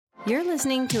You're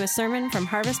listening to a sermon from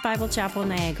Harvest Bible Chapel,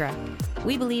 Niagara.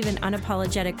 We believe in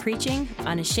unapologetic preaching,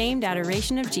 unashamed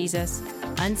adoration of Jesus,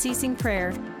 unceasing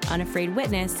prayer, unafraid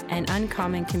witness, and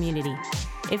uncommon community.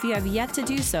 If you have yet to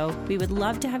do so, we would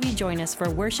love to have you join us for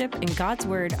worship and God's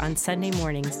Word on Sunday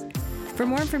mornings. For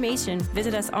more information,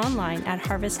 visit us online at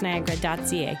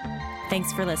harvestniagara.ca.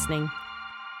 Thanks for listening.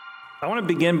 I want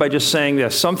to begin by just saying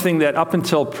this, something that up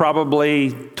until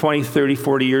probably 20, 30,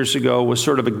 40 years ago was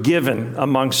sort of a given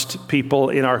amongst people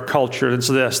in our culture. It's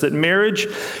this, that marriage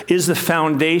is the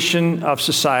foundation of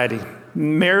society.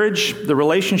 Marriage, the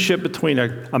relationship between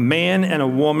a man and a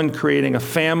woman creating a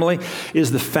family, is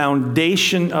the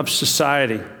foundation of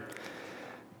society.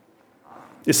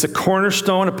 It's the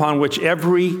cornerstone upon which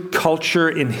every culture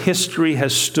in history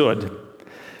has stood.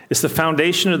 It's the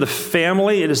foundation of the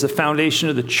family, it is the foundation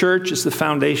of the church, it's the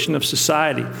foundation of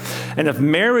society. And if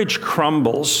marriage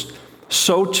crumbles,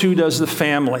 so too does the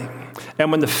family.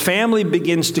 And when the family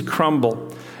begins to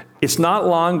crumble, it's not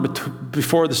long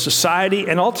before the society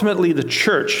and ultimately the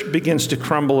church begins to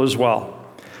crumble as well.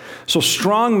 So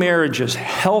strong marriages,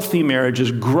 healthy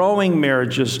marriages, growing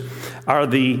marriages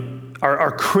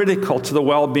are critical to the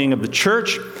well-being of the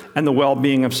church and the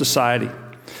well-being of society.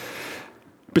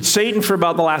 But Satan, for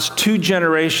about the last 2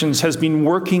 generations, has been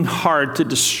working hard to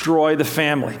destroy the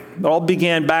family. It all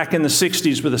began back in the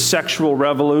 60s with a sexual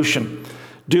revolution.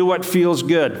 Do what feels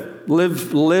good.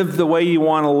 Live the way you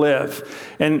want to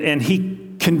live. And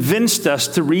he convinced us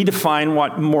to redefine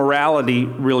what morality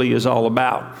really is all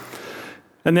about.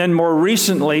 And then more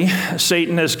recently,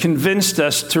 Satan has convinced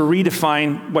us to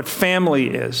redefine what family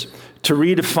is, to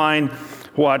redefine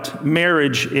what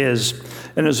marriage is.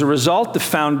 And as a result, the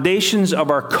foundations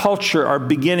of our culture are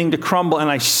beginning to crumble.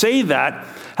 And I say that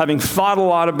having thought a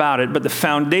lot about it, but the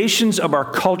foundations of our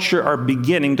culture are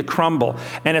beginning to crumble.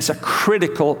 And it's a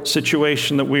critical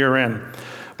situation that we are in.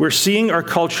 We're seeing our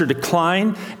culture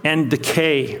decline and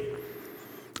decay.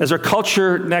 As our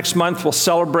culture next month will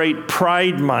celebrate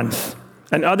Pride Month,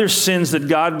 and other sins that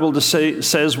God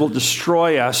says will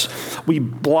destroy us, we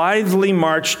blithely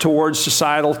march towards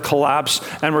societal collapse,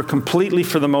 and we're completely,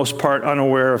 for the most part,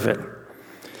 unaware of it.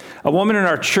 A woman in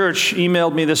our church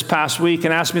emailed me this past week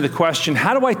and asked me the question,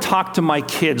 how do I talk to my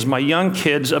kids, my young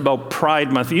kids, about Pride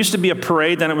Month? It used to be a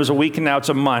parade, then it was a week, and now it's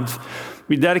a month.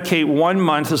 We dedicate 1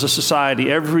 month as a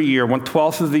society every year,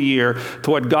 1/12 of the year,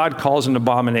 to what God calls an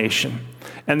abomination.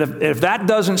 And if that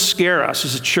doesn't scare us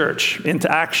as a church into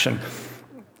action,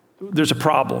 there's a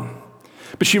problem.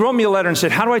 But she wrote me a letter and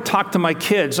said, how do I talk to my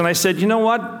kids? And I said, you know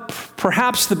what?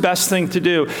 Perhaps the best thing to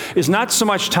do is not so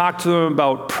much talk to them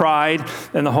about pride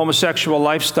and the homosexual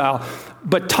lifestyle,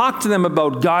 but talk to them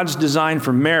about God's design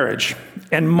for marriage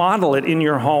and model it in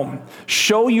your home.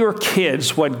 Show your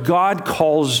kids what God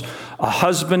calls a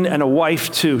husband and a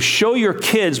wife to. Show your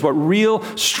kids what real,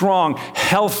 strong,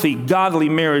 healthy, godly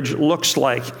marriage looks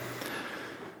like.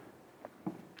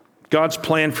 God's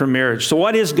plan for marriage. So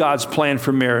what is God's plan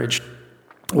for marriage?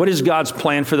 What is God's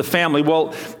plan for the family?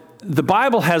 Well, the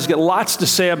Bible has got lots to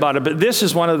say about it, but this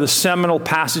is one of the seminal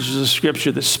passages of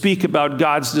Scripture that speak about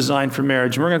God's design for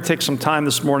marriage. And we're going to take some time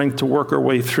this morning to work our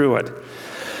way through it.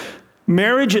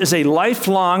 Marriage is a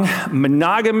lifelong,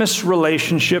 monogamous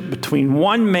relationship between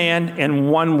one man and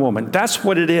one woman. That's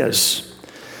what it is.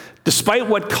 Despite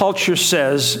what culture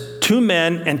says, 2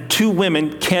 men and 2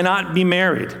 women cannot be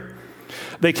married.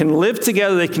 They can live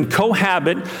together, they can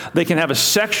cohabit, they can have a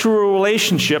sexual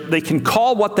relationship, they can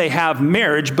call what they have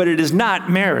marriage, but it is not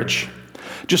marriage.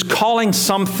 Just calling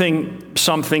something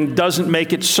doesn't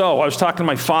make it so. I was talking to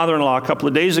my father-in-law a couple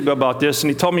of days ago about this,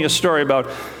 and he told me a story about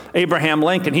Abraham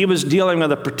Lincoln. He was dealing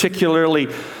with a particularly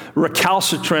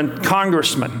recalcitrant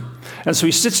congressman. And so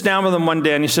he sits down with him one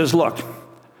day and he says, look,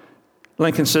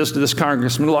 Lincoln says to this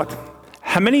congressman, look,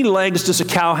 how many legs does a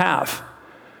cow have?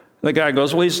 The guy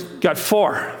goes, well, he's got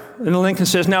 4. And Lincoln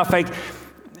says, now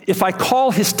if I call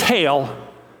his tail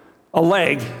a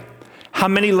leg, how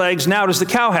many legs now does the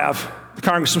cow have? The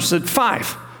congressman said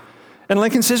 5. And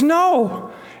Lincoln says,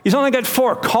 no, he's only got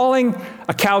 4. Calling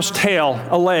a cow's tail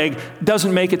a leg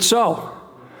doesn't make it so.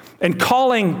 And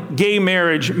calling gay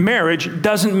marriage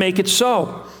doesn't make it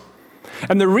so.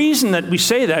 And the reason that we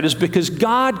say that is because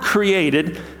God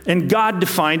created and God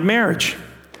defined marriage.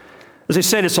 As I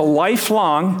said, it's a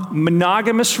lifelong,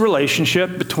 monogamous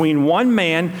relationship between one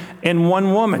man and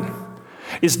one woman.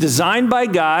 It's designed by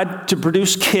God to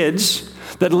produce kids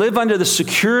that live under the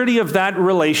security of that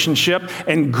relationship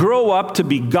and grow up to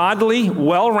be godly,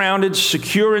 well-rounded,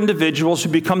 secure individuals who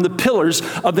become the pillars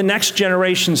of the next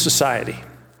generation society.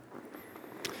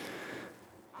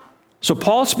 So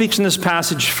Paul speaks in this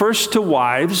passage first to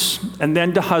wives and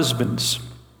then to husbands.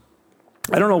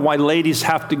 I don't know why ladies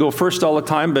have to go first all the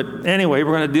time, but anyway,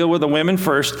 we're going to deal with the women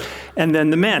first and then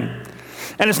the men.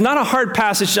 And it's not a hard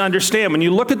passage to understand. When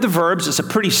you look at the verbs, it's a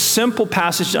pretty simple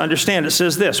passage to understand. It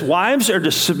says this: wives are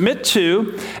to submit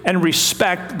to and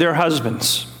respect their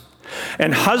husbands.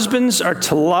 And husbands are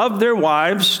to love their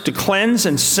wives, to cleanse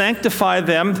and sanctify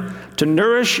them, to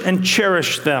nourish and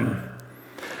cherish them.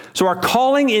 So our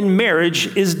calling in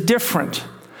marriage is different.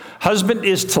 Husband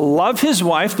is to love his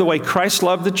wife the way Christ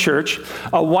loved the church.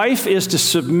 A wife is to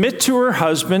submit to her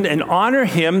husband and honor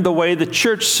him the way the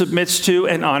church submits to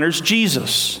and honors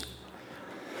Jesus.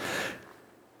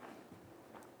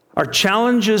 Our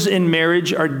challenges in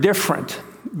marriage are different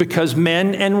because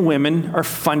men and women are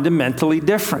fundamentally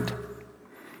different.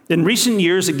 In recent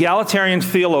years, egalitarian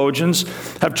theologians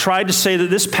have tried to say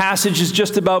that this passage is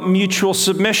just about mutual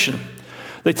submission.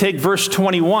 They take verse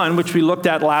 21, which we looked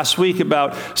at last week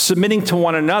about submitting to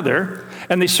one another,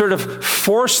 and they sort of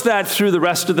force that through the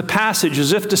rest of the passage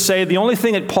as if to say the only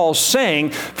thing that Paul's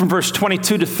saying from verse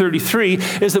 22 to 33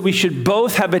 is that we should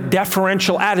both have a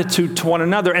deferential attitude to one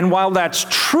another. And while that's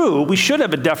true, we should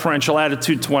have a deferential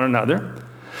attitude to one another.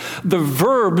 The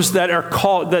verbs that are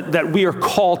called that we are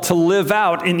called to live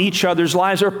out in each other's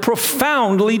lives are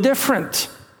profoundly different.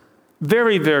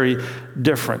 Very, very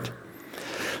different.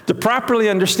 To properly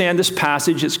understand this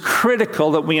passage, it's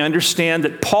critical that we understand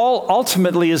that Paul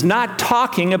ultimately is not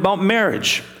talking about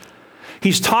marriage.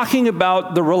 He's talking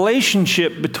about the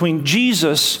relationship between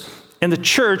Jesus and the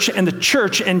church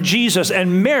and Jesus.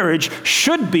 And marriage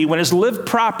should be, when it's lived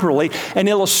properly, an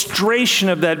illustration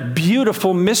of that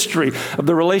beautiful mystery of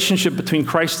the relationship between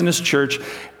Christ and his church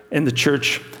and the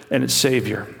church and its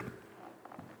Savior.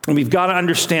 And we've got to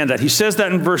understand that. He says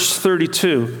that in verse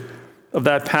 32 of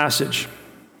that passage.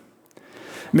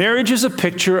 Marriage is a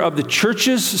picture of the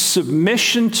church's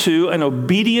submission to and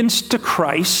obedience to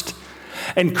Christ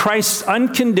and Christ's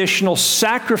unconditional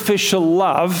sacrificial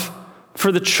love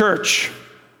for the church.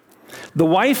 The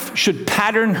wife should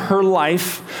pattern her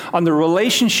life on the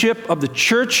relationship of the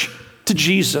church to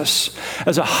Jesus,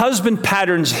 as a husband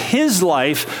patterns his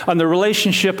life on the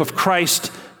relationship of Christ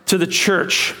to the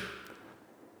church.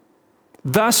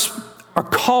 Thus, our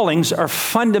callings are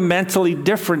fundamentally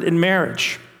different in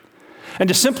marriage. And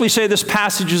to simply say this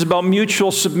passage is about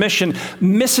mutual submission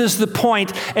misses the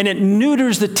point, and it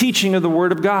neuters the teaching of the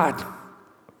Word of God.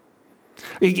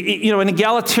 You know, in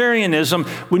egalitarianism,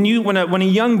 when a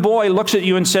young boy looks at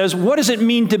you and says, "What does it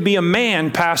mean to be a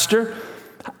man, Pastor?"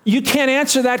 you can't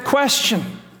answer that question.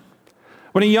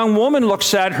 When a young woman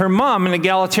looks at her mom in an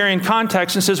egalitarian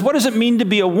context and says, "What does it mean to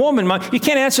be a woman, Mom?" you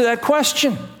can't answer that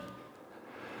question.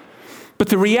 But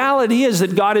the reality is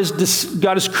that God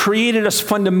has created us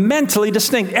fundamentally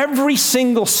distinct. Every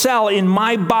single cell in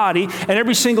my body and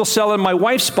every single cell in my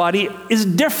wife's body is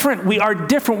different. We are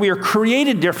different. We are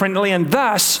created differently, and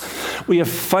thus we have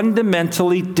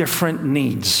fundamentally different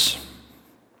needs.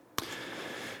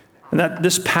 And that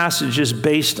this passage is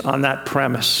based on that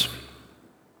premise.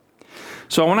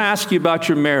 So I want to ask you about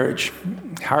your marriage.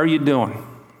 How are you doing?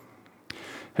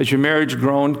 Has your marriage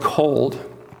grown cold?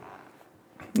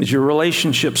 Is your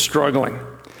relationship struggling?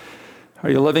 Are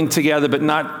you living together but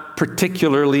not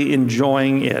particularly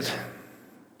enjoying it?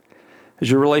 Has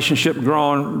your relationship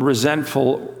grown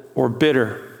resentful or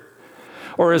bitter?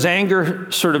 Or has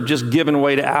anger sort of just given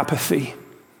way to apathy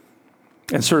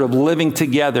and sort of living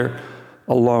together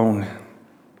alone?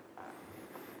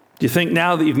 Do you think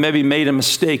now that you've maybe made a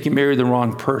mistake, you married the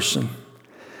wrong person?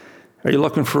 Are you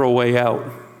looking for a way out,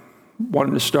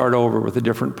 wanting to start over with a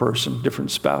different person,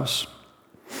 different spouse?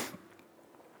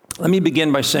 Let me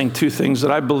begin by saying two things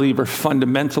that I believe are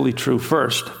fundamentally true.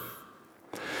 First,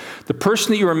 the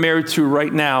person that you are married to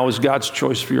right now is God's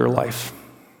choice for your life.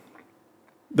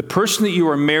 The person that you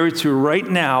are married to right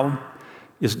now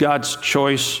is God's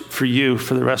choice for you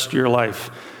for the rest of your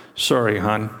life. Sorry,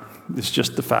 hon. It's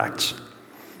just the facts.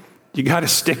 You got to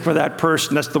stick with that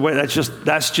person. That's the way.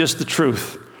 That's just the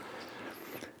truth.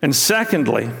 And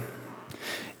secondly,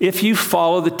 if you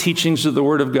follow the teachings of the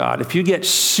Word of God, if you get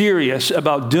serious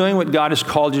about doing what God has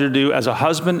called you to do as a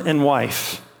husband and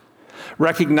wife,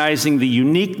 recognizing the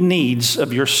unique needs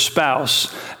of your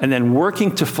spouse and then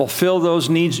working to fulfill those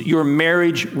needs, your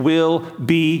marriage will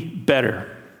be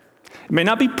better. It may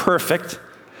not be perfect,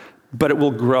 but it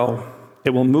will grow. It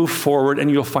will move forward,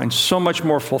 and you'll find so much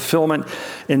more fulfillment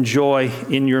and joy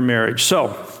in your marriage. So,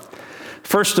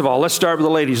 first of all, let's start with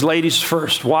the ladies. Ladies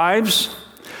first. Wives,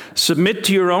 submit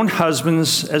to your own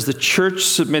husbands as the church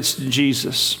submits to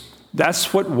Jesus.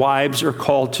 That's what wives are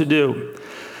called to do.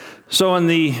 So in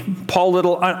the Paul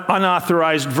Little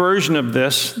unauthorized version of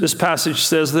this passage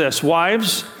says this: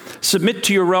 Wives, Submit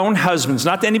to your own husbands,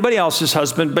 not to anybody else's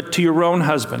husband, but to your own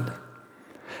husband,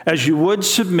 as you would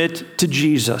submit to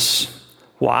Jesus.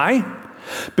 Why?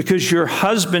 Because your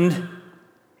husband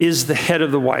is the head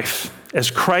of the wife, as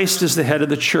Christ is the head of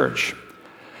the church.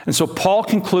 And so Paul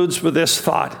concludes with this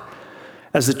thought.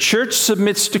 As the church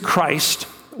submits to Christ,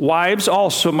 wives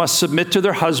also must submit to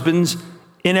their husbands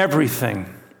in everything.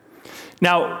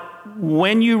 Now,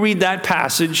 when you read that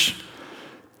passage,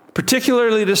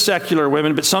 particularly to secular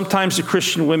women, but sometimes to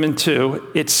Christian women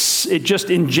too, it just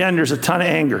engenders a ton of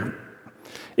anger.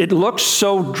 It looks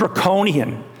so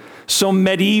draconian, so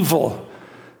medieval,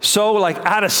 so like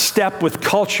out of step with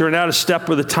culture and out of step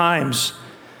with the times.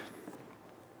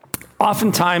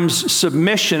 Oftentimes,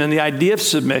 submission and the idea of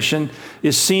submission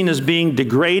is seen as being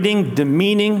degrading,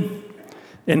 demeaning,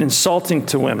 and insulting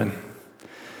to women.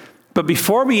 But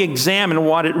before we examine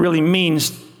what it really means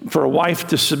for a wife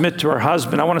to submit to her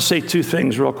husband, I want to say two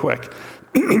things real quick.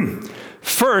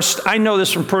 First, I know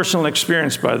this from personal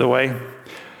experience, by the way.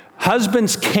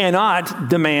 Husbands cannot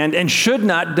demand and should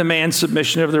not demand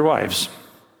submission of their wives.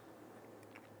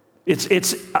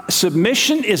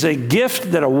 Submission is a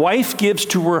gift that a wife gives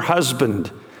to her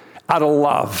husband out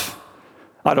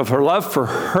of her love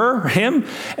for him,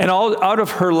 and out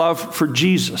of her love for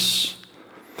Jesus.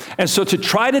 And so to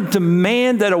try to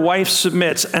demand that a wife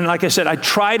submits, and like I said, I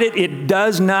tried it, it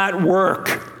does not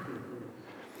work,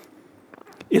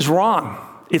 is wrong.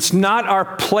 It's not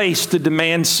our place to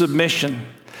demand submission.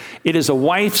 It is a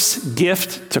wife's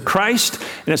gift to Christ,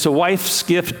 and it's a wife's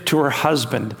gift to her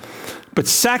husband. But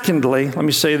secondly, let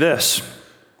me say this.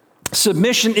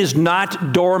 Submission is not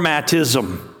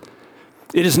doormatism.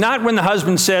 It is not when the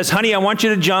husband says, honey, I want you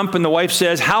to jump, and the wife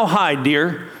says, how high,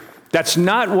 dear? That's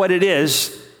not what it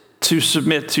is to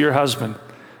submit to your husband.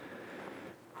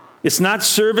 It's not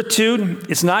servitude.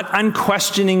 It's not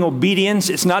unquestioning obedience.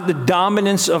 It's not the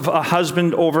dominance of a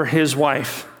husband over his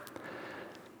wife.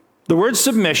 The word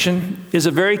submission is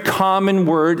a very common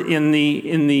word in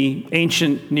the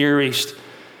ancient Near East.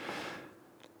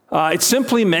 It's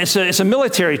a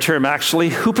military term, actually,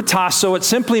 hupatasso. It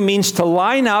simply means to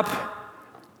line up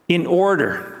in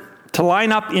order, to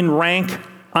line up in rank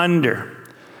under.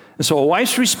 And so a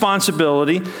wife's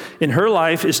responsibility in her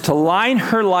life is to line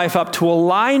her life up, to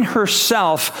align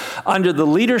herself under the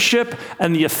leadership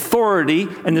and the authority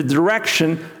and the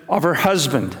direction of her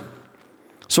husband.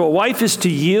 So a wife is to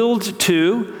yield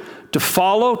to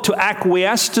follow, to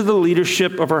acquiesce to the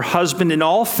leadership of her husband in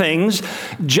all things,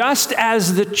 just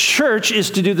as the church is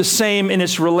to do the same in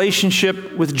its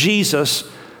relationship with Jesus,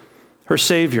 her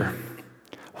Savior.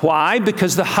 Why?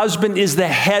 Because the husband is the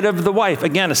head of the wife.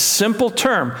 Again, a simple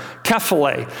term,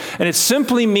 kephale. And it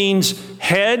simply means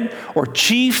head or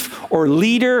chief or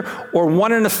leader or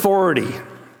one in authority.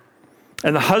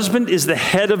 And the husband is the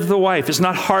head of the wife. It's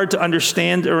not hard to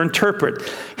understand or interpret.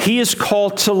 He is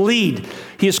called to lead.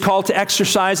 He is called to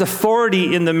exercise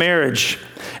authority in the marriage.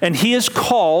 And he is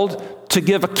called to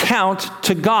give account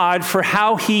to God for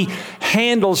how he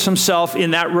handles himself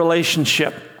in that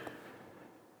relationship.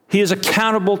 He is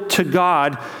accountable to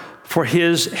God for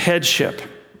his headship.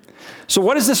 So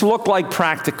what does this look like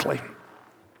practically?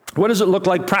 What does it look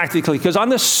like practically? Because on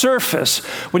the surface,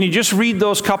 when you just read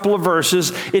those couple of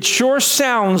verses, it sure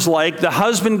sounds like the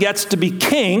husband gets to be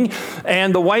king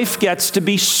and the wife gets to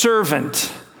be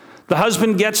servant. The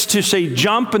husband gets to say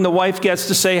jump and the wife gets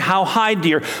to say how high,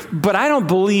 dear. But I don't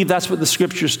believe that's what the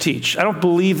scriptures teach. I don't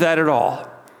believe that at all.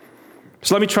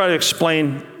 So let me try to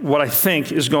explain what I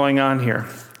think is going on here.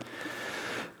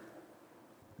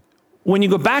 When you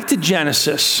go back to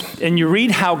Genesis and you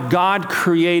read how God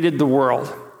created the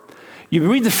world, you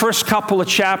read the first couple of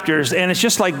chapters, and it's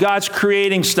just like God's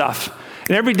creating stuff.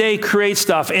 And every day he creates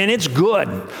stuff, and it's good.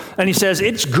 And he says,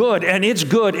 it's good, and it's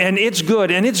good, and it's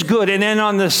good, and it's good. And then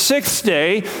on the sixth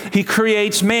day, he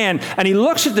creates man. And he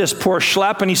looks at this poor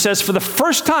schlep, and he says, for the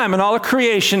first time in all of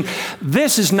creation,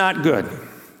 this is not good.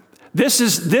 This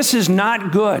is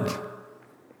not good.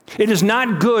 It is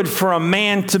not good for a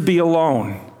man to be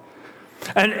alone.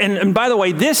 And by the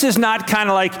way, this is not kind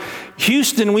of like,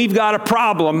 Houston, we've got a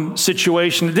problem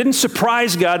situation. It didn't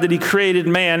surprise God that he created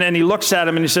man, and he looks at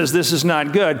him and he says, this is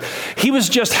not good. He was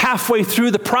just halfway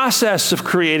through the process of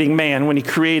creating man when he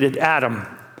created Adam.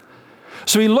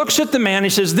 So he looks at the man and he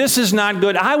says, this is not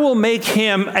good. I will make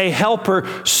him a helper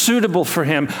suitable for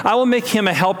him. I will make him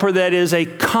a helper that is a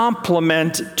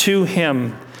complement to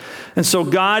him. And so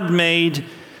God made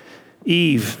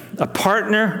Eve, a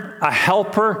partner, a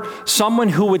helper, someone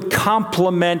who would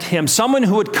complement him, someone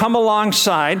who would come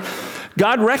alongside,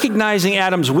 God, recognizing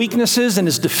Adam's weaknesses and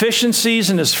his deficiencies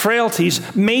and his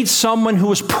frailties, made someone who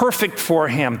was perfect for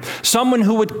him, someone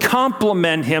who would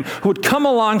complement him, who would come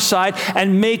alongside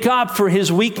and make up for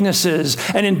his weaknesses.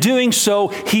 And in doing so,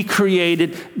 he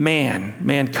created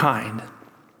mankind.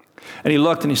 And he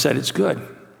looked and he said, it's good.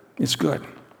 It's good.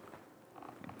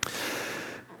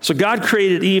 So God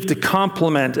created Eve to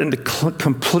complement and to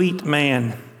complete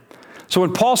man. So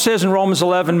when Paul says in Romans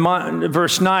 11,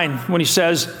 verse 9, when he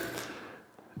says,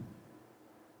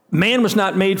 man was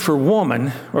not made for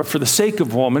woman or for the sake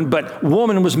of woman, but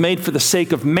woman was made for the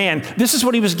sake of man. This is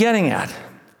what he was getting at.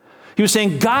 He was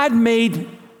saying God made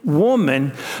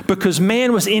woman because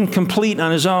man was incomplete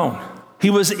on his own. He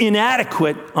was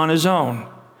inadequate on his own.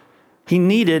 He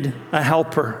needed a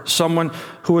helper, someone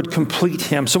who would complete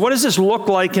him. So what does this look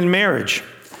like in marriage?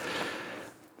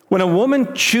 When a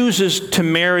woman chooses to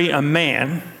marry a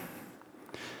man,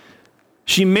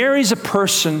 she marries a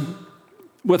person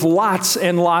with lots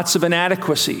and lots of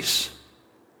inadequacies,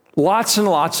 lots and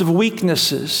lots of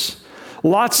weaknesses,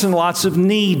 lots and lots of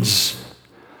needs.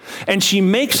 And she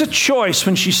makes a choice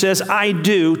when she says, I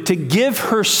do, to give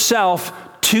herself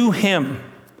to him.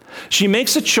 She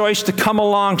makes a choice to come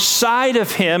alongside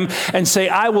of him and say,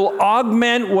 I will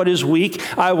augment what is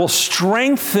weak. I will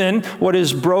strengthen what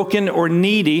is broken or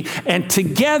needy. And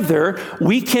together,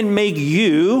 we can make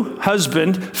you,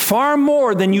 husband, far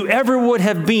more than you ever would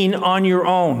have been on your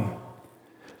own.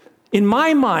 In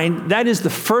my mind, that is the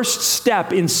first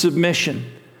step in submission.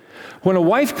 When a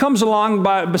wife comes along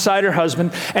beside her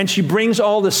husband and she brings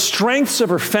all the strengths of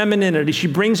her femininity, she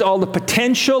brings all the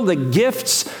potential, the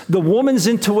gifts, the woman's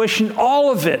intuition,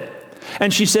 all of it.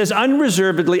 And she says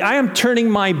unreservedly, I am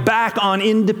turning my back on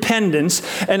independence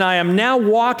and I am now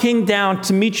walking down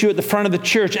to meet you at the front of the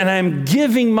church and I am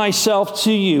giving myself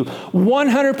to you.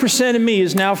 100% of me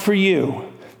is now for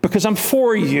you because I'm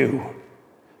for you.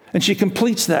 And she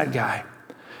completes that guy.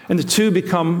 And the two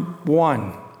become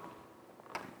one.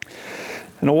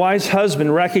 And a wise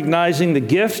husband, recognizing the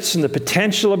gifts and the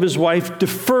potential of his wife,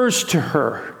 defers to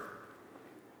her.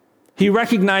 He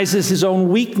recognizes his own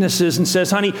weaknesses and says,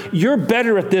 honey, you're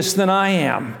better at this than I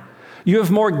am. You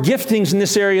have more giftings in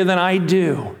this area than I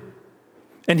do.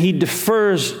 And he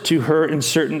defers to her in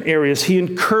certain areas. He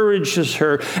encourages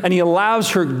her, and he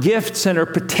allows her gifts and her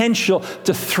potential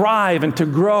to thrive and to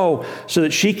grow so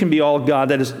that she can be all God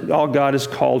has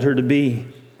called her to be.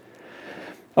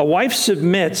 A wife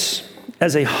submits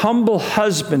as a humble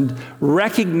husband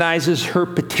recognizes her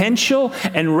potential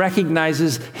and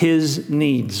recognizes his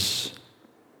needs.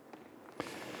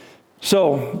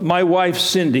 So, my wife,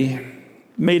 Cindy,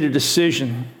 made a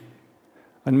decision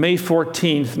on May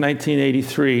 14th,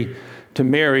 1983, to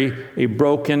marry a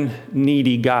broken,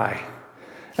 needy guy.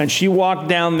 And she walked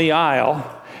down the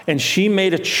aisle, and she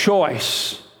made a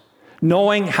choice,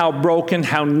 knowing how broken,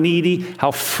 how needy,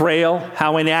 how frail,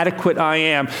 how inadequate I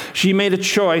am. She made a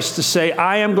choice to say,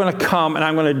 I am going to come and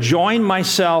I'm going to join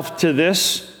myself to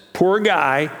this poor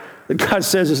guy that God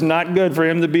says is not good for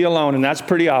him to be alone, and that's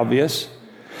pretty obvious.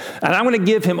 And I'm going to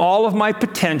give him all of my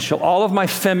potential, all of my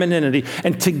femininity,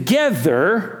 and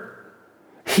together,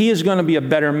 he is going to be a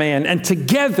better man. And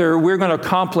together, we're going to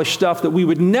accomplish stuff that we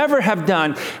would never have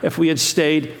done if we had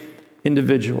stayed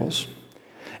individuals.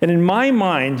 And in my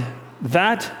mind,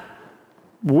 that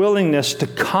willingness to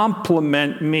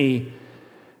complement me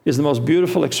is the most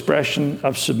beautiful expression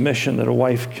of submission that a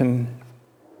wife can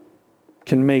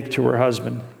make to her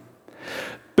husband.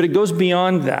 But it goes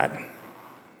beyond that.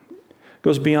 It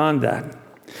goes beyond that.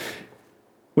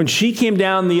 When she came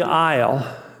down the aisle,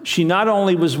 she not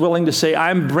only was willing to say,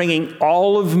 I'm bringing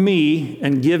all of me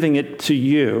and giving it to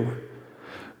you,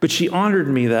 but she honored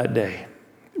me that day.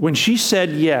 When she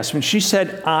said yes, when she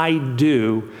said, I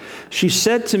do, she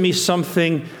said to me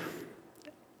something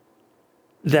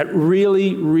that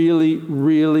really, really,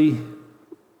 really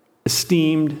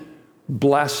esteemed,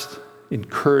 blessed,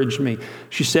 encouraged me.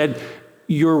 She said,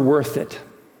 you're worth it.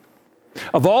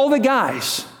 Of all the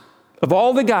guys,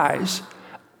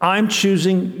 I'm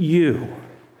choosing you.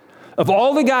 Of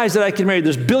all the guys that I can marry,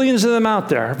 there's billions of them out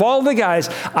there. Of all the guys,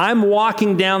 I'm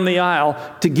walking down the aisle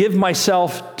to give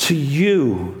myself to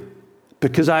you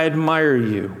because I admire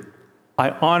you.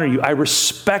 I honor you. I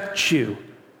respect you.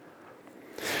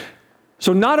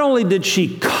 So not only did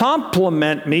she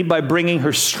compliment me by bringing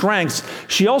her strengths,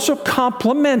 she also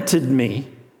complimented me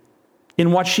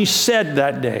in what she said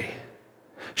that day.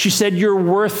 She said, you're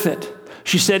worth it.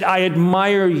 She said, I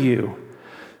admire you.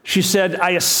 She said,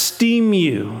 I esteem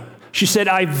you. She said,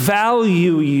 I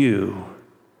value you.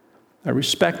 I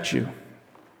respect you.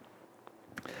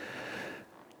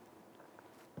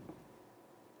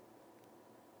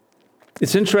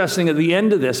 It's interesting at the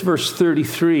end of this, verse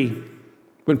 33,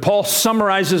 when Paul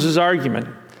summarizes his argument,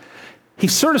 he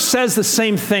sort of says the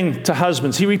same thing to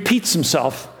husbands. He repeats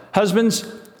himself.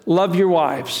 Husbands, love your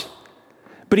wives.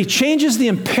 But he changes the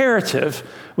imperative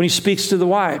when he speaks to the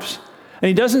wives. And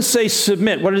he doesn't say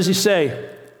submit. What does he say?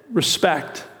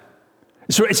 Respect.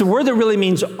 It's a word that really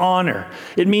means honor.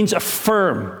 It means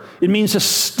affirm. It means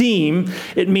esteem.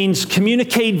 It means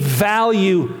communicate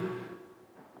value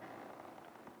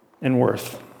and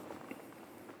worth.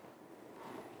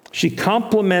 She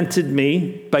complimented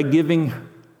me by giving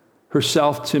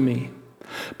herself to me,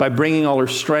 by bringing all her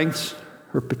strengths,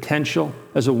 her potential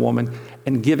as a woman,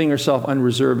 and giving herself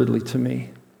unreservedly to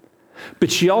me.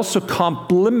 But she also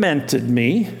complimented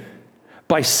me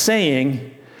by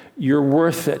saying, you're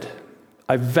worth it.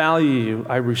 I value you.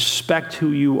 I respect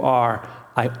who you are.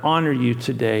 I honor you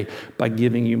today by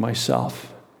giving you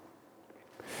myself.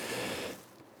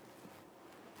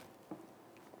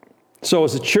 So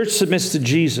as the church submits to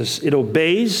Jesus, it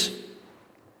obeys,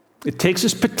 it takes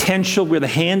its potential. We're the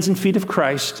hands and feet of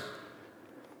Christ.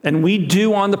 And we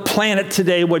do on the planet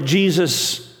today what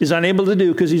Jesus is unable to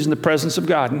do because he's in the presence of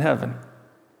God in heaven.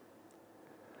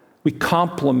 We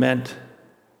complement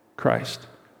Christ.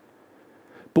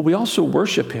 But we also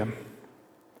worship him.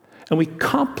 And we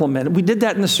compliment him. We did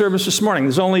that in the service this morning.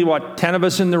 There's only, 10 of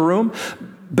us in the room?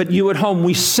 But you at home,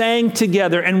 we sang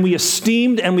together and we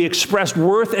esteemed and we expressed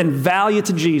worth and value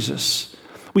to Jesus.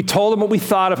 We told him what we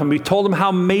thought of him. We told him how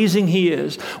amazing he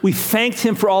is. We thanked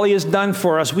him for all he has done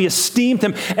for us. We esteemed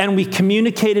him and we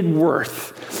communicated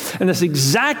worth. And that's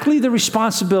exactly the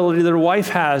responsibility that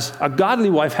a godly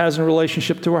wife has in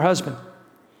relationship to her husband.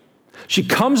 She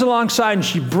comes alongside and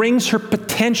she brings her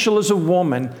potential as a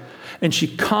woman and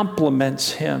she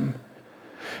compliments him.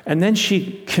 And then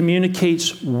she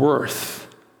communicates worth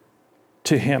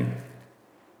to him.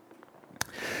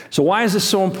 So why is this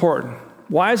so important?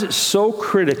 Why is it so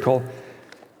critical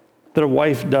that a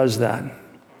wife does that?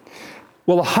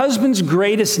 Well, a husband's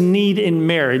greatest need in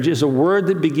marriage is a word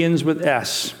that begins with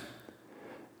S.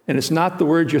 And it's not the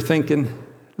word you're thinking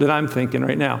that I'm thinking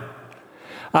right now.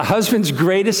 A husband's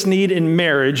greatest need in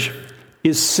marriage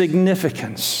is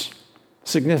significance.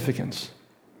 Significance.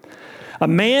 A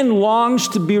man longs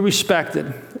to be respected.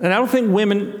 And I don't think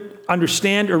women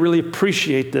understand or really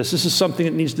appreciate this. This is something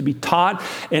that needs to be taught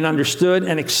and understood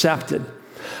and accepted.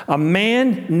 A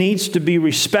man needs to be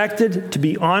respected, to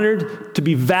be honored, to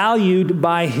be valued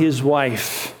by his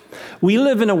wife. We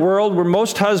live in a world where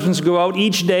most husbands go out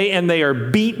each day and they are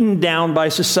beaten down by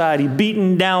society,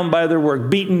 beaten down by their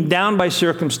work, beaten down by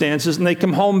circumstances, and they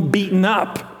come home beaten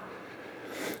up.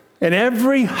 And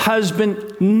every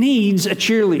husband needs a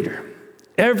cheerleader.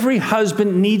 Every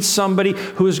husband needs somebody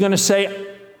who is going to say,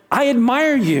 I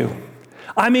admire you.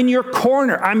 I'm in your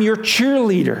corner. I'm your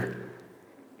cheerleader.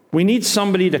 We need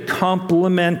somebody to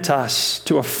compliment us,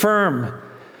 to affirm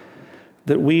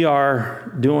that we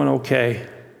are doing okay.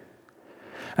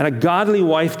 And a godly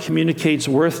wife communicates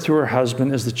worth to her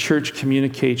husband as the church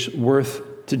communicates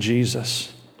worth to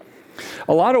Jesus.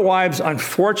 A lot of wives,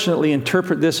 unfortunately,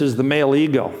 interpret this as the male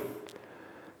ego.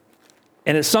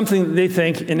 And it's something that they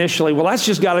think initially, well, that's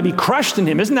just got to be crushed in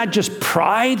him. Isn't that just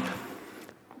pride?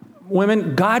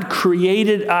 Women, God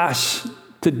created us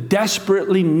to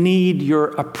desperately need your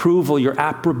approval, your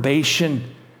approbation,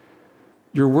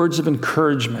 your words of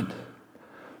encouragement,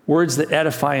 words that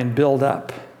edify and build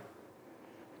up.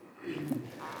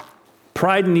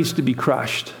 Pride needs to be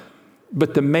crushed,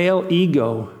 but the male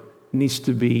ego needs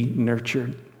to be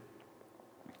nurtured.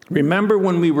 Remember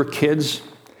when we were kids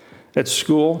at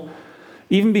school?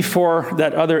 Even before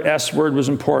that other S word was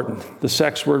important, the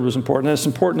sex word was important, and it's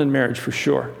important in marriage for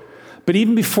sure. But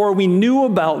even before we knew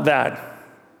about that,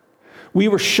 we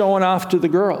were showing off to the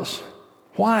girls.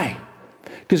 Why?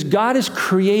 Because God has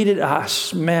created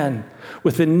us, men,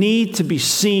 with a need to be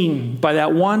seen by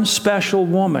that one special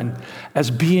woman as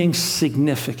being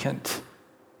significant,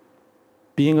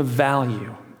 being of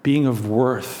value, being of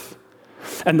worth.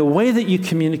 And the way that you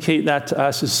communicate that to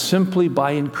us is simply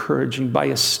by encouraging, by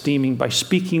esteeming, by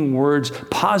speaking words,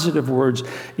 positive words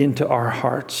into our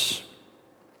hearts.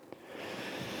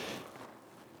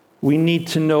 We need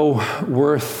to know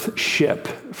worthship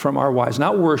from our wives.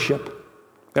 Not worship.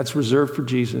 That's reserved for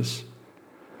Jesus.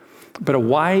 But a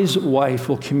wise wife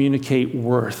will communicate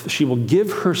worth. She will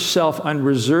give herself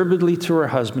unreservedly to her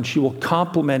husband. She will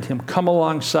compliment him, come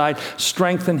alongside,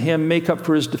 strengthen him, make up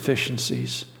for his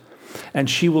deficiencies. And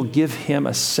she will give him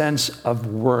a sense of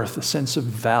worth, a sense of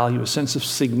value, a sense of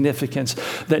significance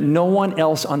that no one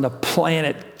else on the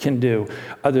planet can do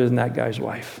other than that guy's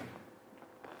wife.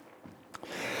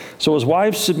 So as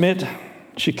wives submit,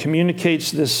 she communicates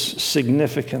this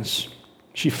significance.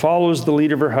 She follows the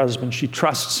lead of her husband. She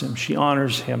trusts him. She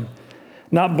honors him.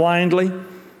 Not blindly,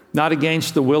 not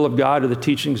against the will of God or the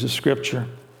teachings of Scripture,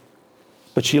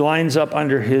 but she lines up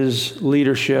under his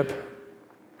leadership,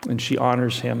 and she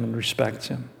honors him and respects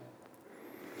him.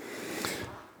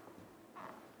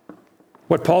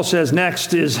 What Paul says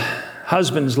next is,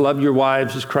 husbands, love your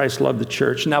wives as Christ loved the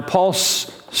church. Now, Paul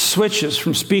switches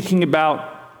from speaking about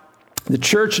the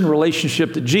church in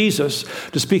relationship to Jesus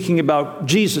to speaking about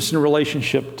Jesus in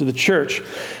relationship to the church.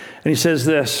 And he says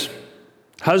this,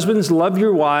 husbands, love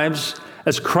your wives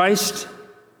as Christ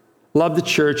loved the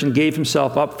church and gave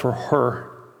himself up for her.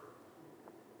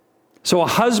 So a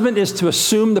husband is to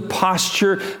assume the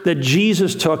posture that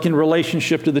Jesus took in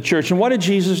relationship to the church. And what did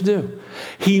Jesus do?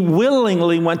 He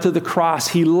willingly went to the cross.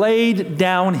 He laid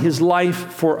down his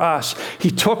life for us.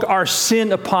 He took our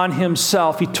sin upon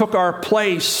himself. He took our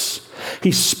place.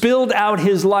 He spilled out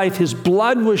his life. His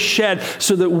blood was shed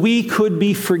so that we could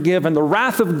be forgiven. The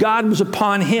wrath of God was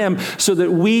upon him so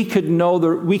that we could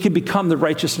become the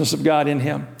righteousness of God in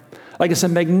him. Like, it's a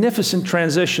magnificent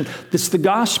transition. It's the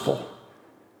gospel.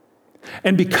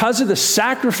 And because of the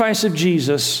sacrifice of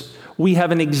Jesus, we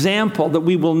have an example that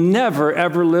we will never,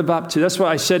 ever live up to. That's what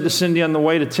I said to Cindy on the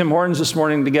way to Tim Hortons this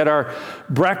morning to get our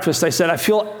breakfast. I said, I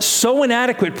feel so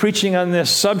inadequate preaching on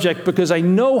this subject because I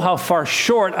know how far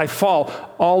short I fall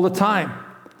all the time.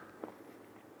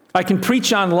 I can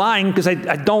preach on lying because I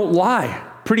don't lie.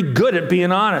 Pretty good at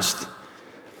being honest.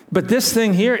 But this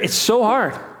thing here, it's so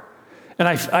hard. And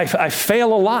I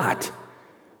fail a lot.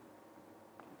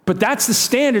 But that's the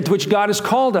standard to which God has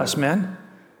called us, man.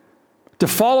 To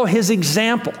follow his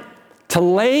example. To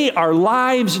lay our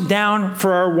lives down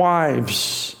for our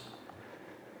wives.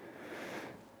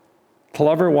 To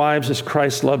love our wives as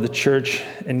Christ loved the church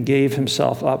and gave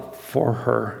himself up for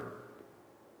her.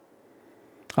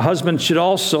 A husband should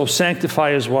also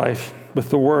sanctify his wife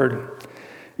with the word.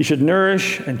 He should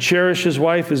nourish and cherish his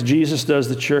wife as Jesus does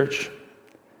the church.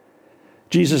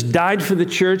 Jesus died for the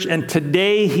church, and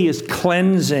today he is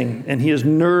cleansing, and he is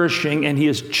nourishing, and he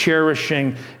is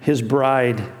cherishing his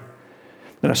bride.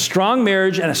 And a strong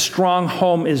marriage and a strong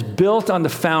home is built on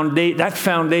that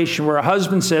foundation where a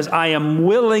husband says, I am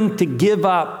willing to give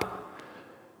up.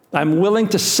 I'm willing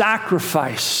to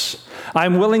sacrifice.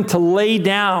 I'm willing to lay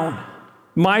down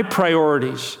my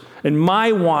priorities and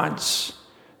my wants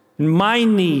and my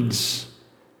needs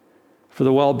for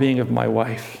the well-being of my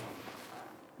wife.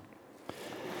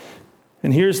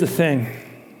 And here's the thing.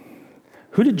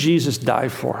 Who did Jesus die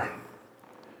for?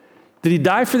 Did he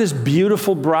die for this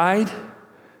beautiful bride?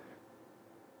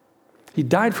 He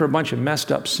died for a bunch of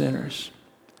messed up sinners.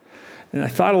 And I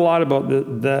thought a lot about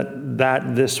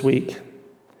that this week.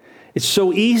 It's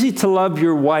so easy to love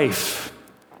your wife.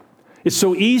 It's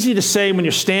so easy to say when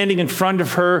you're standing in front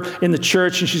of her in the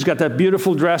church and she's got that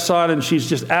beautiful dress on and she's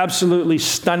just absolutely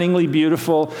stunningly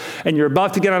beautiful, and you're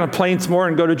about to get on a plane tomorrow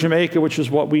and go to Jamaica, which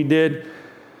is what we did.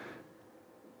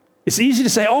 It's easy to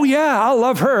say, oh yeah, I'll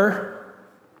love her.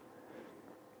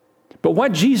 But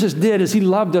what Jesus did is he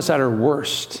loved us at our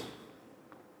worst.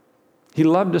 He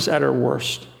loved us at our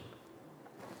worst.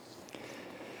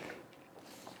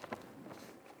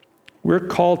 We're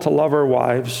called to love our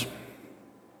wives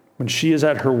when she is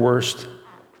at her worst.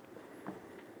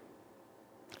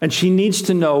 And she needs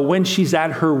to know when she's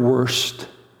at her worst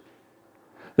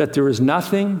that there is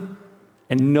nothing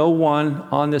and no one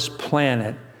on this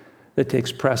planet that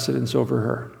takes precedence over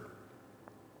her.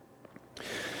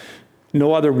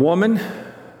 No other woman,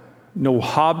 no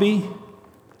hobby,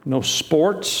 no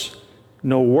sports,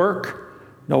 no work,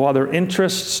 no other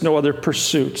interests, no other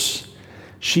pursuits.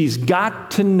 She's got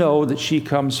to know that she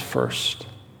comes first.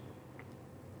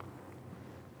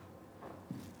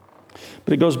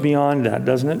 But it goes beyond that,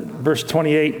 doesn't it? Verse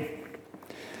 28,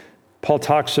 Paul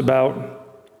talks about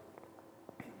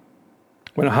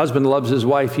when a husband loves his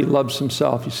wife, he loves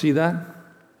himself. You see that?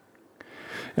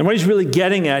 And what he's really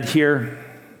getting at here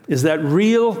is that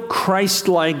real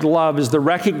Christ-like love is the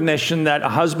recognition that a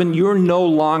husband, you're no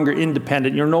longer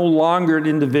independent. You're no longer an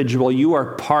individual. You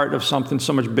are part of something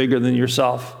so much bigger than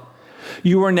yourself.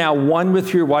 You are now one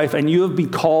with your wife, and you have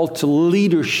been called to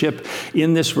leadership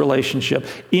in this relationship,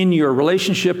 in your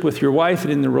relationship with your wife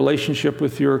and in the relationship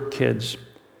with your kids.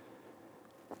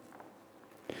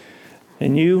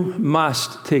 And you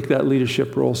must take that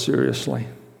leadership role seriously.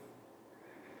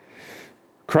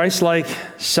 Christ-like,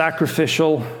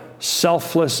 sacrificial,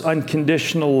 selfless,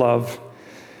 unconditional love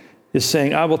is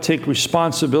saying, I will take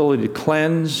responsibility to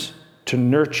cleanse, to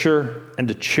nurture, and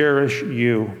to cherish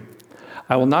you.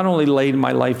 I will not only lay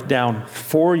my life down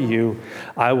for you,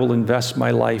 I will invest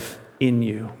my life in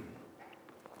you.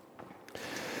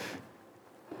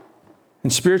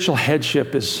 And spiritual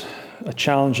headship is a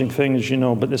challenging thing, as you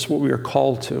know, but that's what we are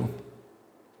called to.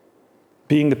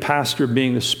 Being the pastor,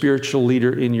 being the spiritual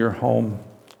leader in your home.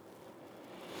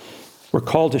 We're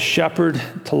called to shepherd,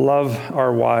 to love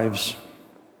our wives.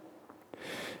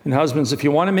 And husbands, if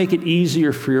you want to make it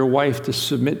easier for your wife to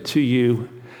submit to you,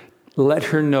 let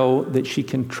her know that she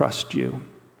can trust you.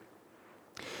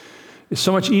 It's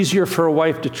so much easier for a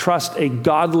wife to trust a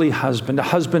godly husband, a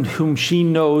husband whom she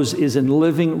knows is in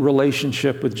living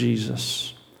relationship with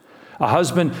Jesus. A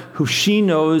husband who she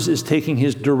knows is taking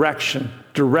his direction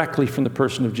directly from the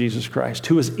person of Jesus Christ,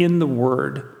 who is in the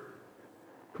Word,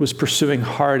 who is pursuing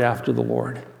hard after the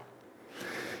Lord.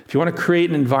 If you want to create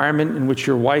an environment in which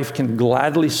your wife can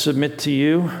gladly submit to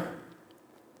you,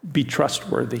 be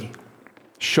trustworthy.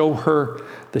 Show her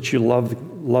that you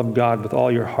love God with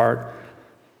all your heart,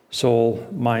 soul,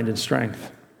 mind, and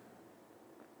strength.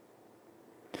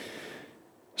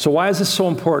 So why is this so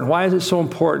important? Why is it so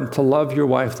important to love your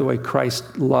wife the way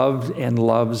Christ loved and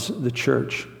loves the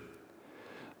church?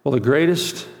 Well, the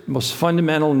greatest, most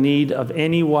fundamental need of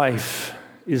any wife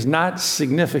is not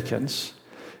significance,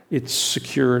 it's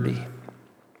security.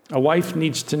 A wife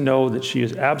needs to know that she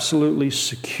is absolutely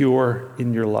secure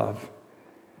in your love.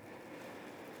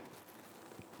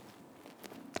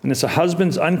 And it's a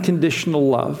husband's unconditional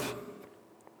love.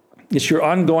 It's your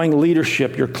ongoing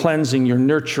leadership, your cleansing, your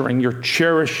nurturing, your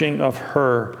cherishing of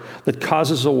her that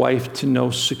causes a wife to know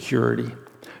security.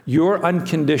 Your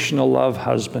unconditional love,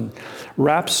 husband,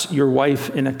 wraps your wife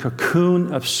in a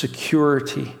cocoon of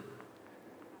security.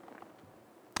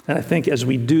 And I think as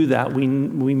we do that, we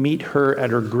meet her at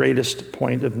her greatest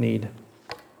point of need.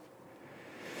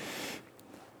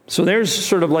 So there's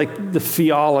sort of like the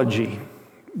theology.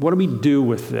 What do we do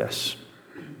with this?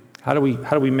 How do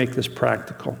we make this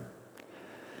practical?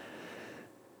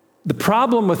 The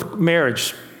problem with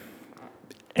marriage,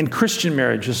 and Christian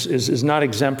marriage is not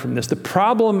exempt from this. The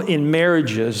problem in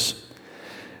marriages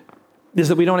is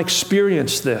that we don't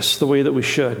experience this the way that we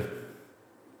should.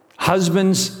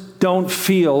 Husbands don't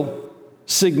feel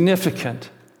significant.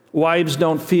 Wives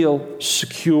don't feel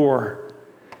secure.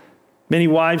 Many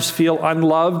wives feel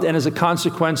unloved and as a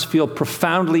consequence feel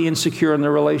profoundly insecure in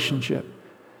their relationship.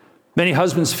 Many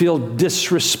husbands feel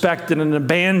disrespected and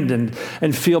abandoned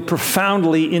and feel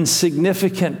profoundly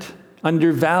insignificant,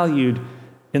 undervalued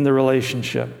in the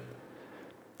relationship.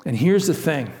 And here's the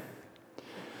thing.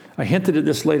 I hinted at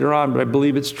this later on, but I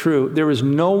believe it's true. There is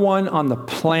no one on the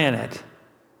planet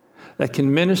that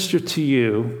can minister to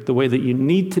you the way that you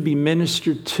need to be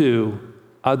ministered to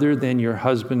other than your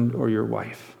husband or your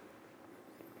wife.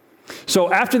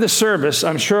 So after the service,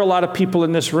 I'm sure a lot of people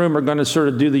in this room are going to sort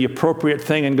of do the appropriate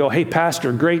thing and go, "Hey,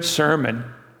 Pastor, great sermon."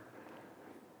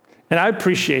 And I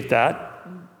appreciate that.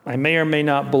 I may or may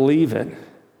not believe it.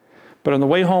 But on the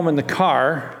way home in the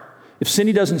car, if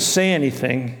Cindy doesn't say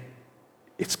anything,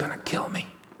 it's going to kill me.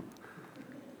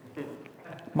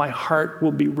 My heart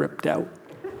will be ripped out.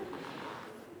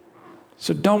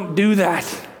 So don't do that.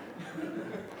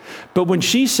 But when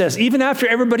she says, even after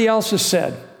everybody else has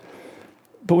said,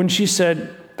 but when she said,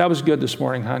 "That was good this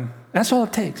morning, hon," that's all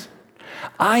it takes.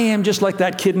 I am just like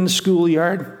that kid in the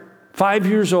schoolyard, 5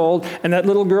 years old, and that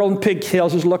little girl in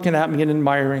pigtails is looking at me and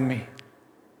admiring me.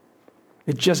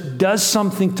 It just does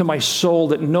something to my soul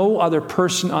that no other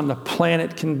person on the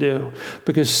planet can do,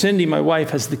 because Cindy, my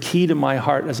wife, has the key to my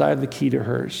heart as I have the key to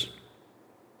hers.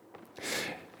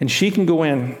 And she can go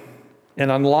in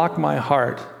and unlock my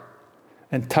heart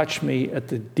and touch me at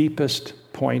the deepest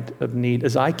point of need,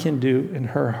 as I can do in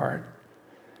her heart.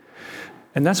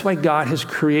 And that's why God has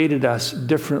created us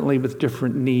differently with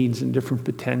different needs and different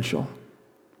potential.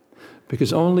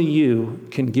 Because only you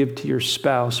can give to your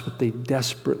spouse what they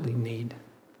desperately need.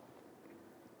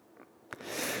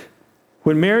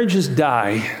 When marriages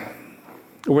die,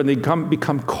 or when they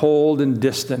become cold and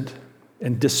distant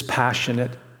and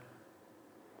dispassionate,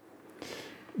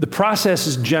 the process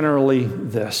is generally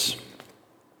this.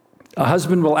 A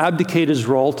husband will abdicate his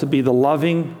role to be the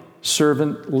loving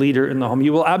servant leader in the home. He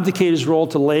will abdicate his role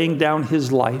to laying down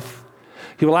his life.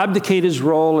 He will abdicate his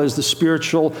role as the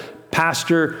spiritual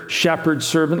pastor, shepherd,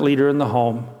 servant leader in the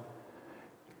home.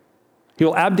 He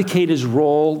will abdicate his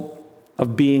role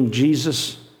of being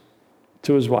Jesus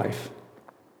to his wife.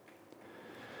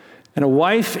 And a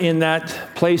wife in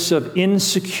that place of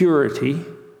insecurity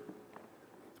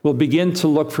will begin to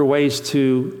look for ways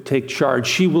to take charge.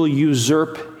 She will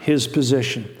usurp his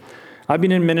position. I've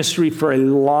been in ministry for a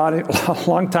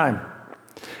long time,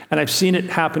 and I've seen it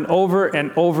happen over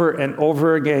and over and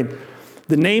over again.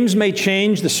 The names may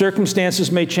change, the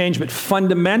circumstances may change, but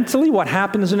fundamentally what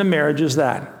happens in a marriage is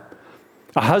that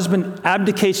A husband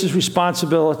abdicates his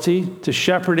responsibility to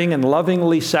shepherding and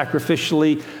lovingly,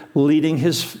 sacrificially leading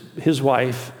his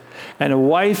wife. And a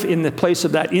wife, in the place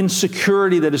of that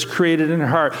insecurity that is created in her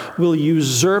heart, will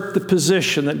usurp the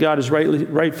position that God has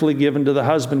rightfully given to the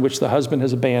husband, which the husband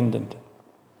has abandoned.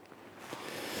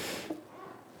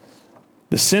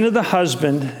 The sin of the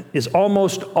husband is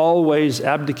almost always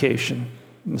abdication.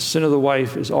 And the sin of the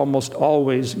wife is almost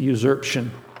always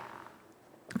usurpation.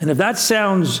 And if that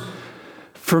sounds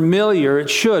familiar, it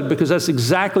should, because that's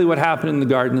exactly what happened in the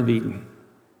Garden of Eden.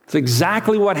 It's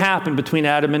exactly what happened between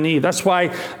Adam and Eve. That's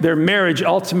why their marriage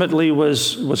ultimately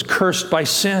was cursed by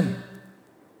sin.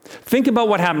 Think about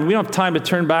what happened. We don't have time to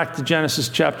turn back to Genesis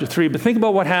chapter 3, but think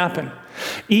about what happened.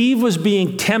 Eve was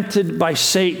being tempted by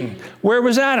Satan. Where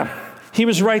was Adam? He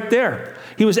was right there.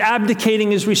 He was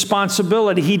abdicating his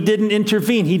responsibility. He didn't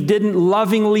intervene. He didn't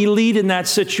lovingly lead in that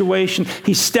situation.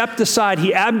 He stepped aside.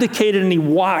 He abdicated and he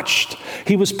watched.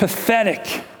 He was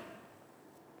pathetic.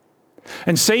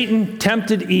 And Satan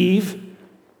tempted Eve.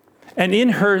 And in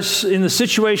the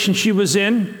situation she was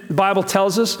in, the Bible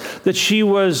tells us that she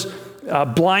was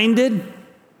blinded,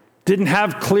 didn't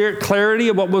have clarity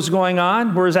of what was going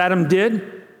on, whereas Adam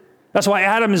did. That's why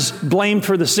Adam is blamed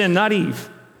for the sin, not Eve.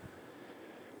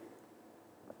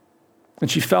 And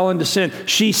she fell into sin.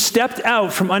 She stepped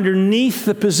out from underneath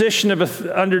the position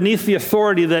underneath the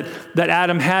authority that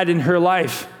Adam had in her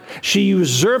life. She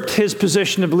usurped his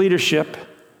position of leadership.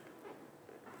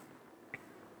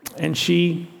 And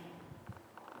she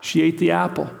ate the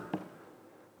apple,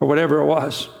 or whatever it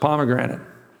was, pomegranate.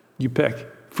 You pick,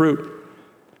 fruit.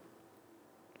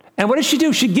 And what does she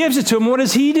do? She gives it to him. What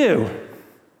does he do?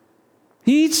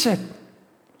 He eats it.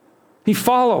 He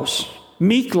follows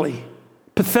meekly,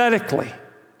 pathetically,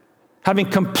 having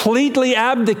completely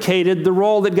abdicated the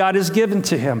role that God has given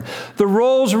to him. The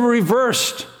roles were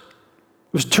reversed. It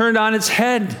was turned on its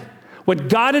head. What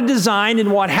God had designed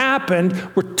and what happened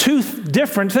were two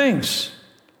different things.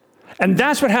 And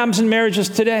that's what happens in marriages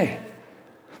today.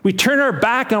 We turn our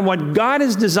back on what God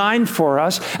has designed for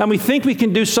us, and we think we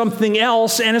can do something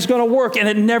else, and it's going to work, and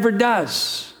it never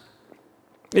does.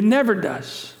 It never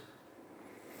does.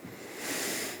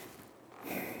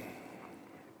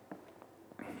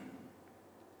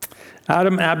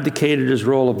 Adam abdicated his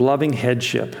role of loving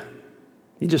headship.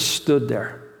 He just stood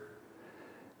there.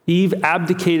 Eve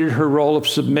abdicated her role of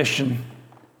submission,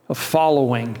 of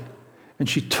following, and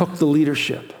she took the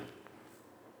leadership.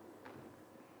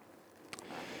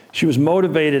 She was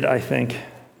motivated, I think,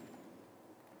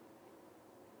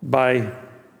 by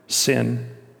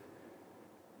sin,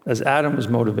 as Adam was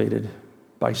motivated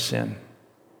by sin.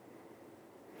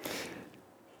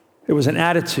 It was an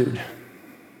attitude.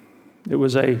 It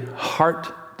was a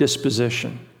heart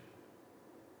disposition.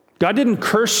 God didn't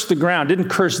curse the ground, didn't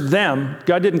curse them.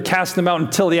 God didn't cast them out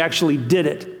until they actually did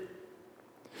it.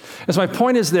 And so my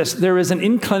point is this: there is an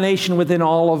inclination within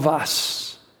all of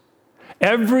us.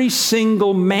 Every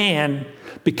single man,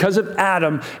 because of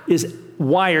Adam, is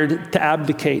wired to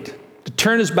abdicate, to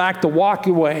turn his back, to walk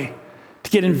away, to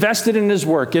get invested in his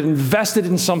work, get invested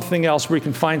in something else where he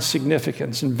can find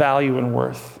significance and value and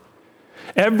worth.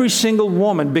 Every single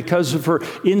woman, because of her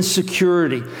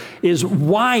insecurity, is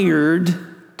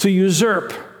wired to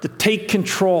usurp, to take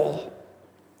control.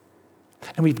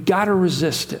 And we've got to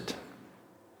resist it.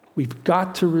 We've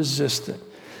got to resist it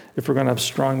if we're going to have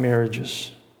strong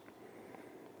marriages.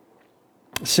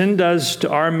 Sin does to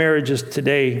our marriages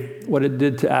today what it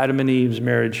did to Adam and Eve's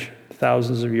marriage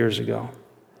thousands of years ago.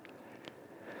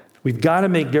 We've got to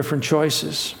make different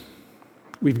choices.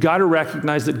 We've got to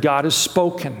recognize that God has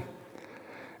spoken.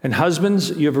 And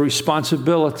husbands, you have a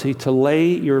responsibility to lay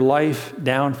your life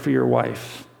down for your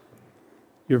wife.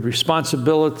 You have a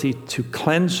responsibility to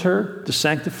cleanse her, to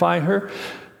sanctify her,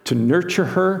 to nurture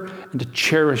her, and to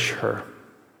cherish her,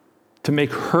 to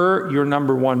make her your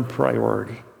number one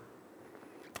priority.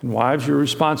 And wives, your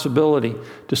responsibility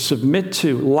to submit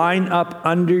to, line up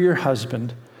under your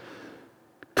husband,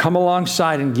 come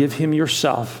alongside and give him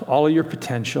yourself, all of your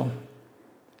potential,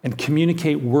 and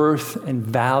communicate worth and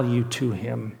value to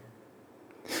him.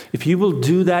 If you will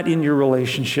do that in your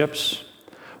relationships,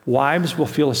 wives will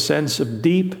feel a sense of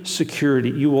deep security.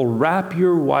 You will wrap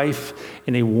your wife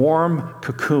in a warm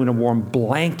cocoon, a warm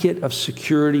blanket of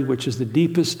security, which is the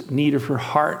deepest need of her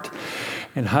heart.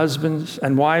 And husbands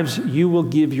and wives, you will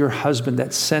give your husband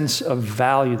that sense of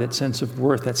value, that sense of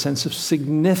worth, that sense of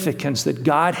significance that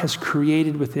God has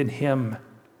created within him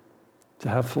to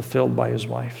have fulfilled by his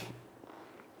wife.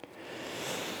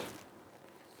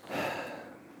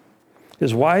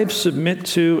 His wives submit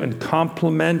to and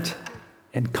complement,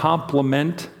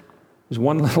 there's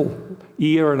one little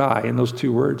E or an I in those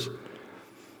two words.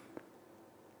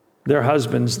 their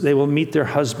husbands, they will meet their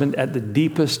husband at the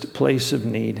deepest place of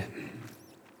need.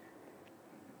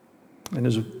 And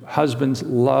as husbands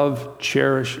love,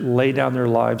 cherish, lay down their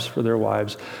lives for their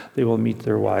wives, they will meet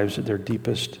their wives at their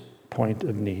deepest point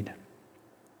of need.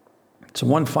 So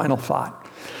one final thought.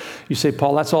 You say,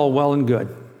 Paul, that's all well and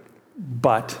good,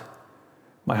 but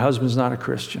my husband's not a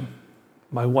Christian.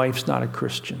 My wife's not a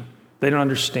Christian. They don't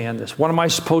understand this. What am I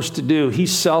supposed to do?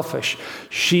 He's selfish.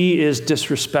 She is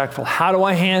disrespectful. How do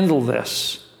I handle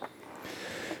this?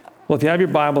 Well, if you have your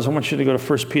Bibles, I want you to go to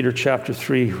 1 Peter chapter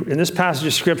 3. In this passage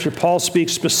of Scripture, Paul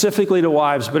speaks specifically to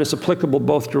wives, but it's applicable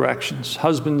both directions,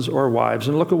 husbands or wives.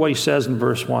 And look at what he says in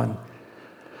verse 1.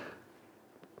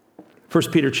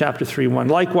 1 Peter chapter 3, 1.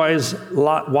 Likewise,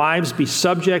 wives, be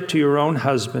subject to your own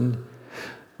husband,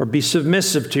 or be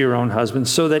submissive to your own husband,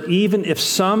 so that even if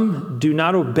some do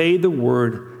not obey the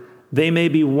word, they may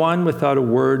be won without a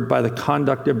word by the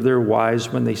conduct of their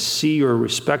wives when they see your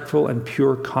respectful and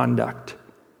pure conduct.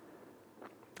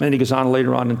 And then he goes on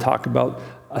later on and talk about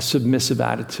a submissive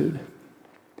attitude.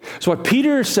 So what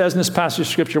Peter says in this passage of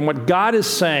Scripture, and what God is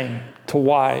saying to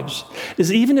wives,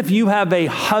 is even if you have a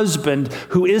husband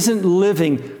who isn't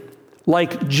living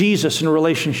like Jesus in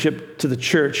relationship to the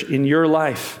church in your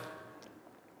life,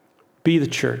 be the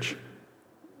church.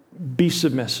 Be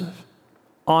submissive.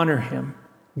 Honor him.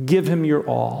 Give him your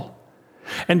all.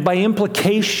 And by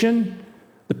implication,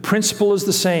 the principle is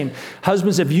the same.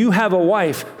 Husbands, if you have a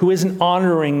wife who isn't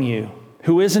honoring you,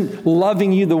 who isn't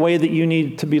loving you the way that you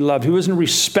need to be loved, who isn't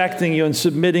respecting you and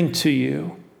submitting to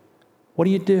you, what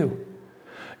do?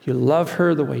 You love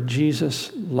her the way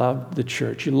Jesus loved the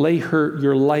church. You lay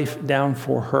your life down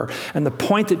for her. And the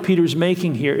point that Peter's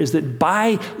making here is that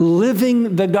by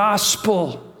living the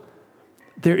gospel,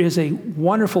 there is a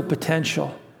wonderful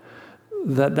potential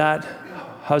that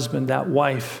husband, that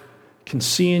wife, can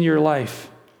see in your life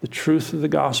the truth of the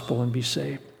gospel and be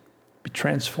saved, be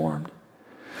transformed.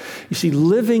 You see,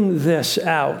 living this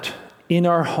out in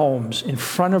our homes, in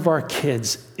front of our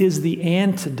kids, is the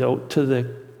antidote to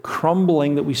the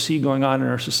crumbling that we see going on in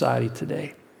our society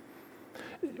today.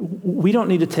 We don't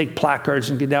need to take placards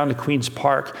and get down to Queen's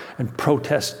Park and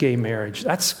protest gay marriage.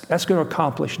 That's going to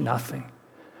accomplish nothing.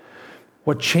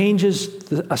 What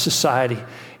changes a society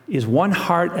is one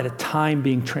heart at a time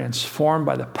being transformed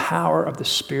by the power of the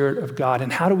Spirit of God.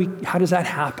 And how does that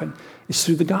happen? It's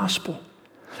through the gospel.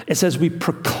 It says we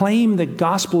proclaim the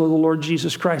gospel of the Lord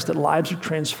Jesus Christ, that lives are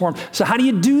transformed. So how do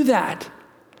you do that?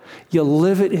 You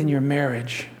live it in your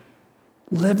marriage.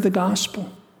 Live the gospel.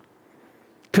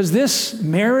 Because this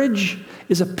marriage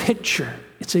is a picture.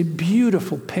 It's a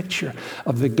beautiful picture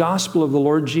of the gospel of the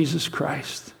Lord Jesus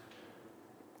Christ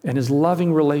and his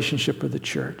loving relationship with the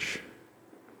church.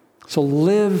 So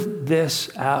live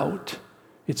this out.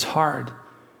 It's hard.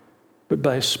 But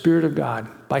by the Spirit of God,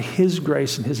 by his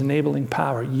grace and his enabling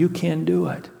power, you can do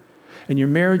it. And your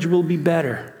marriage will be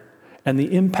better. And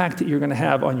the impact that you're going to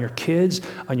have on your kids,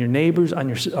 on your neighbors, on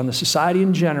the society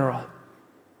in general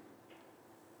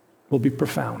will be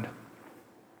profound.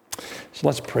 So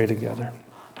let's pray together.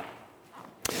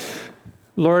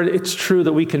 Lord, it's true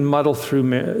that we can muddle through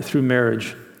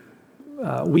marriage.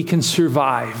 We can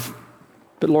survive.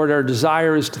 But Lord, our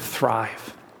desire is to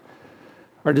thrive.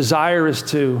 Our desire is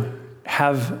to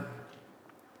have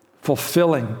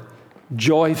fulfilling,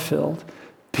 joy-filled,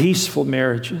 peaceful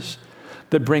marriages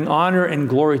that bring honor and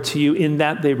glory to you in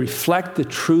that they reflect the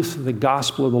truth of the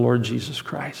gospel of the Lord Jesus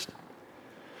Christ.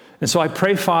 And so I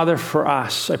pray, Father, for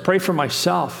us. I pray for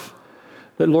myself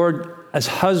that, Lord, as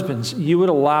husbands, you would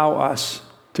allow us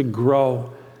to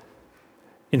grow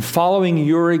in following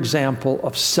your example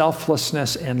of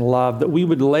selflessness and love, that we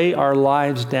would lay our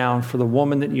lives down for the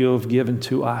woman that you have given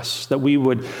to us, that we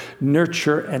would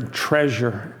nurture and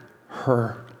treasure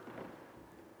her,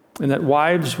 and that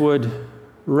wives would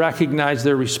recognize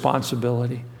their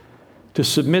responsibility to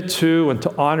submit to and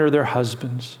to honor their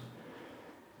husbands,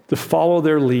 to follow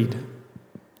their lead,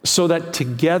 so that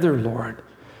together, Lord,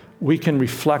 we can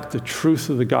reflect the truth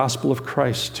of the gospel of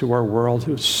Christ to our world,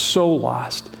 who is so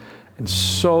lost and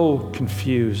so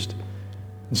confused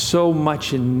and so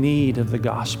much in need of the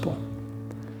gospel.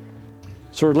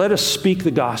 So let us speak the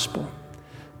gospel,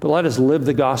 but let us live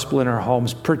the gospel in our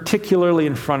homes, particularly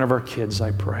in front of our kids,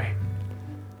 I pray.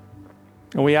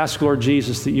 And we ask, Lord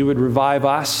Jesus, that you would revive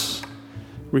us,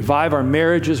 revive our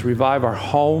marriages, revive our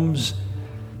homes,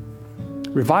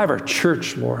 revive our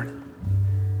church, Lord,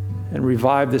 and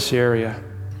revive this area.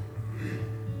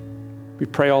 We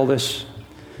pray all this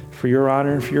for your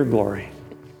honor and for your glory.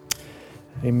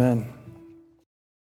 Amen.